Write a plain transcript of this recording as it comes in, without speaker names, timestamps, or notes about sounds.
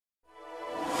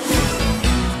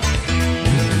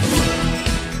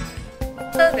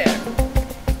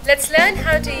Let's learn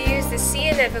how to use the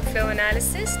CA network flow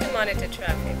analysis to monitor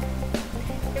traffic.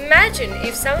 Imagine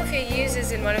if some of your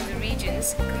users in one of the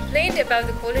regions complained about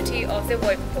the quality of their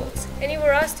VoIP calls and you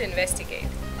were asked to investigate.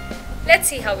 Let's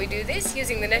see how we do this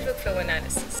using the network flow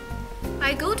analysis.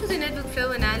 I go to the network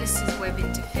flow analysis web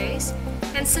interface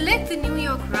and select the New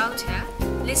York router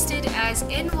listed as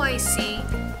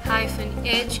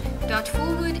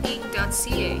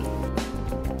nyc-edge.forwardinc.ca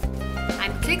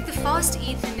and click the Fast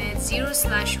Ethernet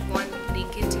 0/1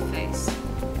 link interface.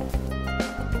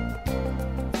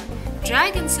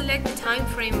 Drag and select the time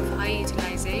frame of high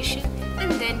utilization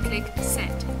and then click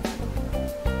Set.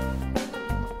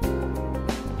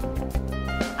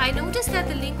 I noticed that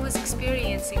the link was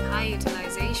experiencing high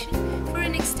utilization for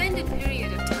an extended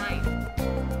period of time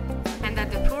and that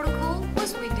the protocol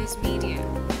was Windows Media.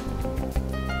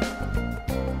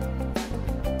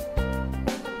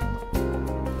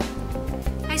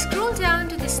 I scroll down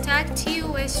to the stacked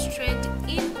TOS trend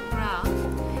in graph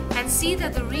and see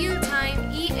that the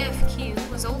real-time EFQ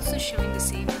was also showing the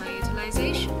same high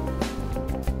utilization.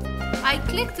 I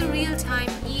click the real-time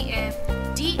EF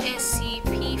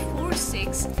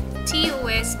DSCP46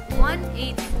 TOS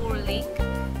 184 link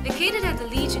located at the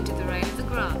legend to the right of the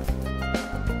graph.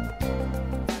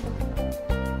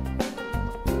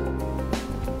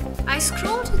 I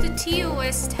scroll to the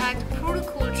TOS tagged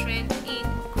protocol trend in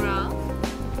graph,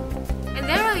 and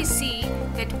there I see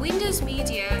that Windows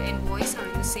Media and Voice are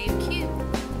in the same queue.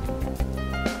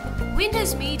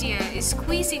 Windows Media is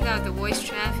squeezing out the voice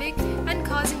traffic and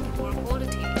causing poor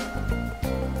quality.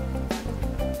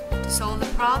 To solve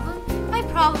the problem, I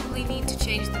probably need to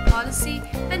change the policy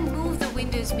and move the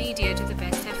Windows Media to the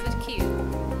best effort queue.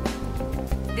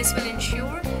 This will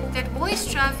ensure that voice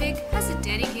traffic has a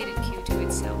dedicated queue to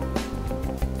itself.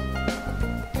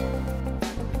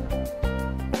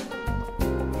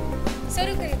 So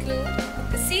to conclude,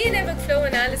 the CA network flow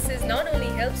analysis not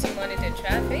only helps you monitor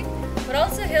traffic, but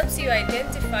also helps you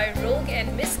identify rogue and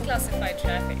misclassified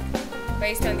traffic.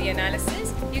 Based on the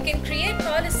analysis, you can create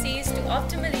policies to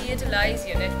optimally utilize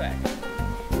your network.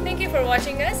 Thank you for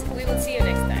watching us. We will see you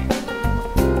next time.